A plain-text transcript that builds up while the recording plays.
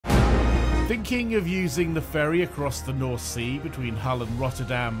Thinking of using the ferry across the North Sea between Hull and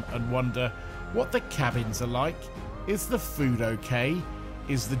Rotterdam and wonder what the cabins are like? Is the food okay?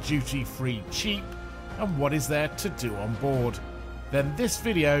 Is the duty-free cheap? And what is there to do on board? Then this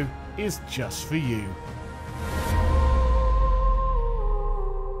video is just for you.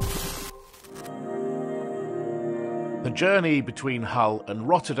 The journey between Hull and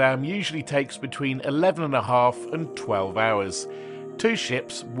Rotterdam usually takes between 11.5 and 12 hours. Two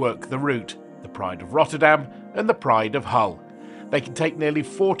ships work the route, the Pride of Rotterdam and the Pride of Hull. They can take nearly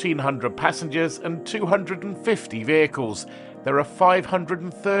 1,400 passengers and 250 vehicles. There are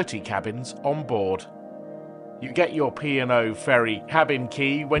 530 cabins on board. You get your P&O ferry cabin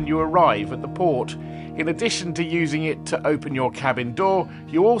key when you arrive at the port. In addition to using it to open your cabin door,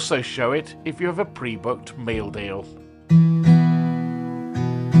 you also show it if you have a pre-booked meal deal.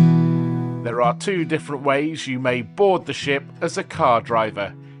 There are two different ways you may board the ship as a car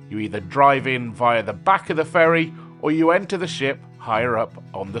driver. You either drive in via the back of the ferry or you enter the ship higher up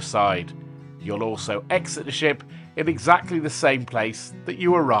on the side. You'll also exit the ship in exactly the same place that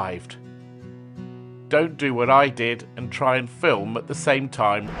you arrived. Don't do what I did and try and film at the same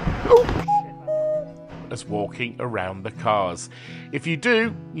time as walking around the cars. If you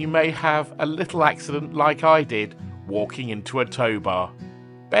do, you may have a little accident like I did walking into a tow bar.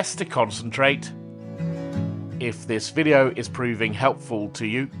 Best to concentrate. If this video is proving helpful to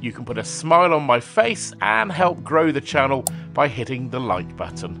you, you can put a smile on my face and help grow the channel by hitting the like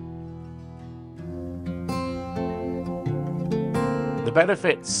button. The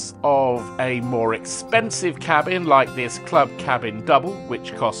benefits of a more expensive cabin like this Club Cabin Double,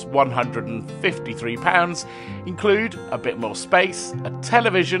 which costs £153, include a bit more space, a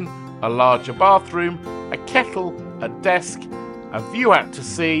television, a larger bathroom, a kettle, a desk, a view out to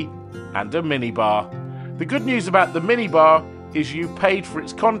sea, and a minibar. The good news about the minibar is you paid for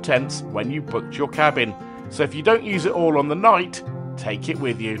its contents when you booked your cabin, so if you don't use it all on the night, take it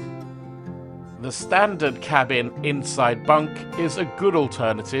with you. The standard cabin inside bunk is a good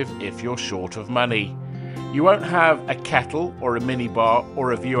alternative if you're short of money. You won't have a kettle or a minibar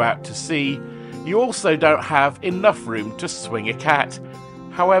or a view out to sea. You also don't have enough room to swing a cat.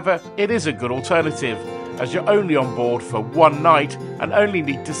 However, it is a good alternative, as you're only on board for one night and only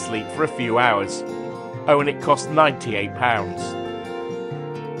need to sleep for a few hours. Oh, and it costs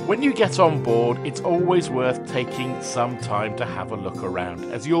 £98. When you get on board, it's always worth taking some time to have a look around,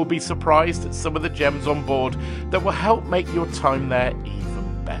 as you'll be surprised at some of the gems on board that will help make your time there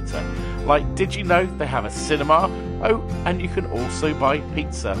even better. Like, did you know they have a cinema? Oh, and you can also buy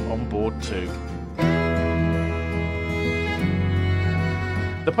pizza on board too.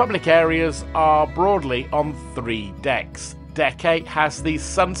 The public areas are broadly on 3 decks. Deck 8 has the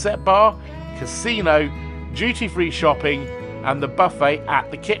sunset bar, casino, duty-free shopping, and the buffet at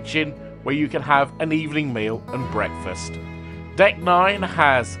the kitchen where you can have an evening meal and breakfast. Deck 9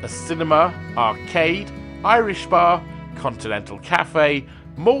 has a cinema, arcade, Irish bar, continental cafe,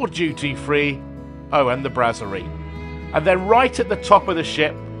 more duty-free, oh, and the Brasserie. And then right at the top of the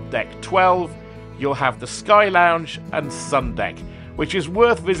ship, Deck 12, you'll have the Sky Lounge and Sun Deck, which is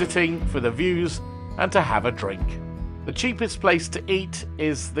worth visiting for the views and to have a drink. The cheapest place to eat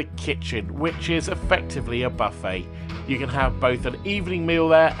is the kitchen, which is effectively a buffet. You can have both an evening meal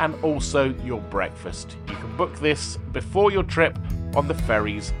there and also your breakfast. You can book this before your trip on the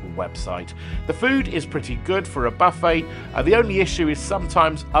ferry's website. The food is pretty good for a buffet, and the only issue is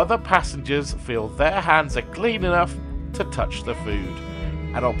sometimes other passengers feel their hands are clean enough to touch the food.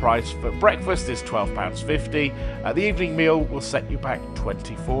 Adult price for breakfast is £12.50. The evening meal will set you back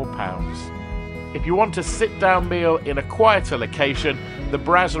 £24. If you want a sit-down meal in a quieter location, the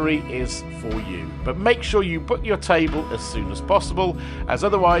Brasserie is for you. But make sure you book your table as soon as possible, as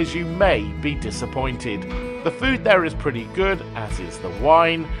otherwise you may be disappointed. The food there is pretty good, as is the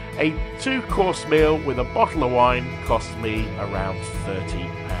wine. A 2-course meal with a bottle of wine cost me around £30.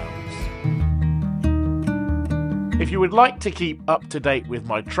 If you would like to keep up to date with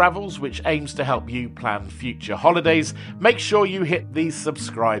my travels, which aims to help you plan future holidays, make sure you hit the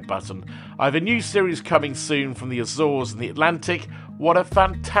subscribe button. I have a new series coming soon from the Azores and the Atlantic. What a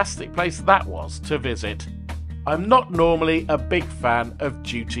fantastic place that was to visit. I'm not normally a big fan of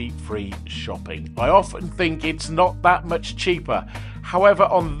duty-free shopping. I often think it's not that much cheaper. However,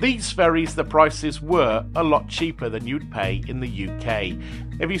 on these ferries the prices were a lot cheaper than you'd pay in the UK.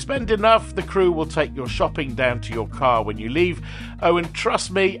 If you spend enough, the crew will take your shopping down to your car when you leave. Oh, and trust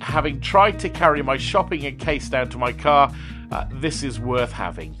me, having tried to carry my shopping and case down to my car, this is worth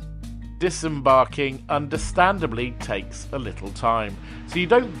having. disembarking understandably takes a little time, so you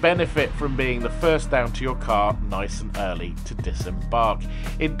don't benefit from being the first down to your car nice and early to disembark.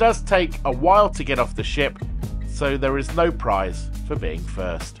 It does take a while to get off the ship, so there is no prize for being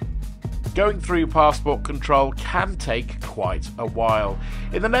first. Going through passport control can take quite a while.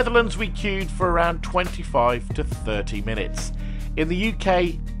 In the Netherlands we queued for around 25 to 30 minutes. In the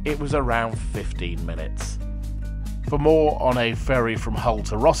UK it was around 15 minutes. For more on a ferry from Hull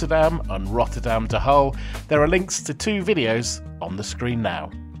to Rotterdam and Rotterdam to Hull, there are links to 2 videos on the screen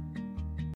now.